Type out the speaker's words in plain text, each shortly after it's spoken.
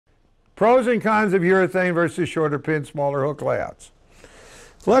Pros and cons of urethane versus shorter pin, smaller hook layouts.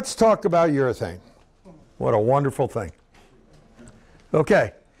 Let's talk about urethane. What a wonderful thing.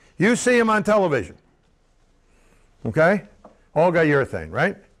 Okay, you see them on television. Okay, all got urethane,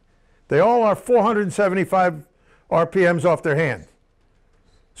 right? They all are 475 RPMs off their hand.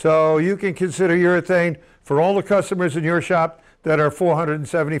 So you can consider urethane for all the customers in your shop that are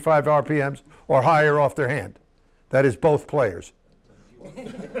 475 RPMs or higher off their hand. That is both players.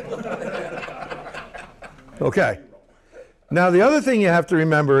 Okay. Now the other thing you have to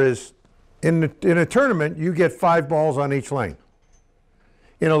remember is in a tournament you get 5 balls on each lane.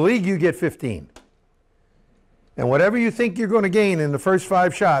 In a league you get 15. And whatever you think you're going to gain in the first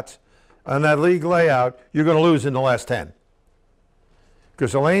 5 shots on that league layout, you're going to lose in the last 10.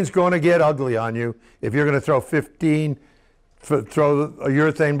 Because the lane's going to get ugly on you if you're going to throw throw a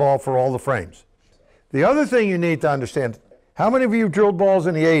urethane ball for all the frames. The other thing you need to understand, how many of you drilled balls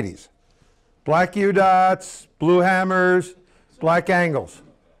in the 80s? Black U-dots, blue hammers, black angles.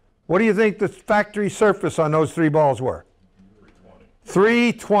 What do you think the factory surface on those 3 balls were?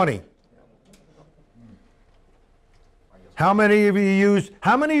 320. How many of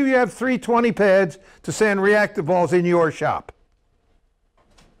you have 320 pads to sand reactive balls in your shop?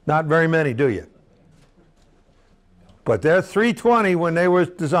 Not very many, do you? But they're 320 when they were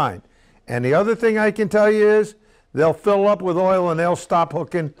designed. And the other thing I can tell you is they'll fill up with oil and they'll stop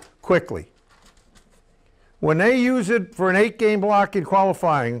hooking quickly. When they use it for an 8-game block in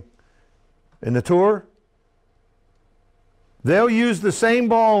qualifying in the tour, they'll use the same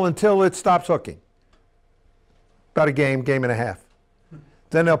ball until it stops hooking. About a game, game and a half.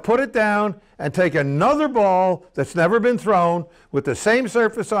 Then they'll put it down and take another ball that's never been thrown with the same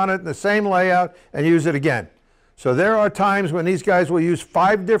surface on it and the same layout and use it again. So there are times when these guys will use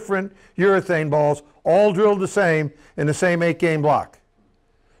 5 different urethane balls, all drilled the same in the same 8-game block.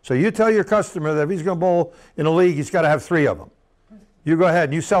 So you tell your customer that if he's going to bowl in a league, he's got to have 3 of them. You go ahead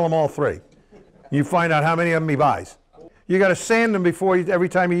and you sell them all 3. You find out how many of them he buys. You got to sand them every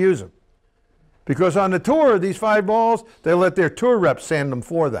time you use them. Because on the tour, these 5 balls, they let their tour reps sand them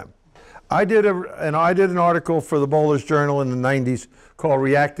for them. I did an article for the Bowler's Journal in the 90s called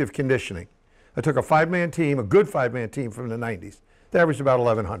Reactive Conditioning. I took a 5-man team, a good 5-man team from the 90s. They averaged about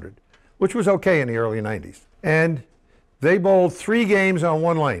 1,100, which was okay in the early 90s. And they bowled 3 games on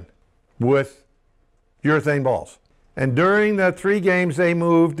 1 lane with urethane balls. And during the 3 games they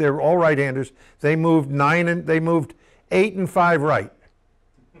moved, they were all right-handers, they moved 8 and 5 right.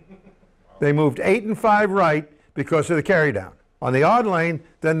 They moved 8 and 5 right because of the carry down. On the odd lane,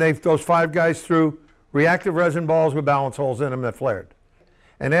 then those 5 guys threw reactive resin balls with balance holes in them that flared.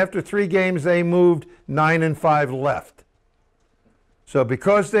 And after 3 games, they moved 9 and 5 left. So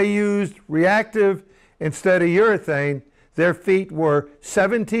because they used reactive instead of urethane, their feet were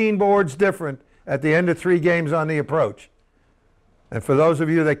 17 boards different at the end of 3 games on the approach. And for those of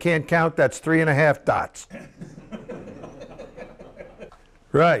you that can't count, that's 3.5 dots.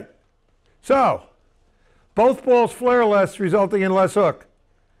 Right. So, both balls flare less, resulting in less hook.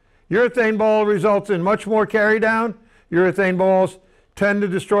 Urethane ball results in much more carry down. Urethane balls tend to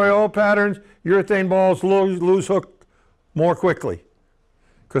destroy oil patterns. Urethane balls lose hook more quickly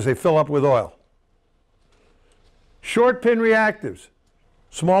because they fill up with oil. Short pin reactives,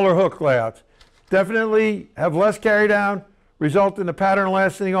 smaller hook layouts, definitely have less carry down, result in the pattern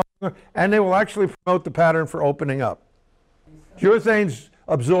lasting longer, and they will actually promote the pattern for opening up. Urethanes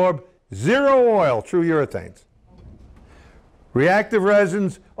absorb 0 oil, true urethanes. Reactive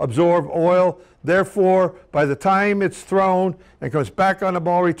resins absorb oil, therefore by the time it's thrown and comes back on the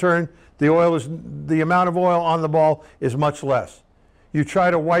ball return, the amount of oil on the ball is much less. You try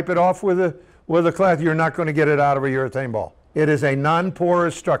to wipe it off with a cloth, you're not going to get it out of a urethane ball. It is a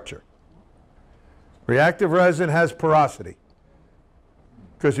non-porous structure. Reactive resin has porosity.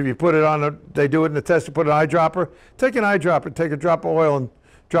 Because if you put it on they do it in the test, you put an eyedropper, take an eyedropper, take a drop of oil and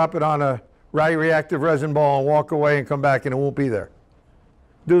drop it on a reactive resin ball and walk away and come back and it won't be there.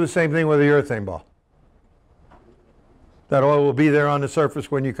 Do the same thing with a urethane ball. That oil will be there on the surface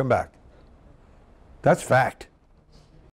when you come back. That's fact.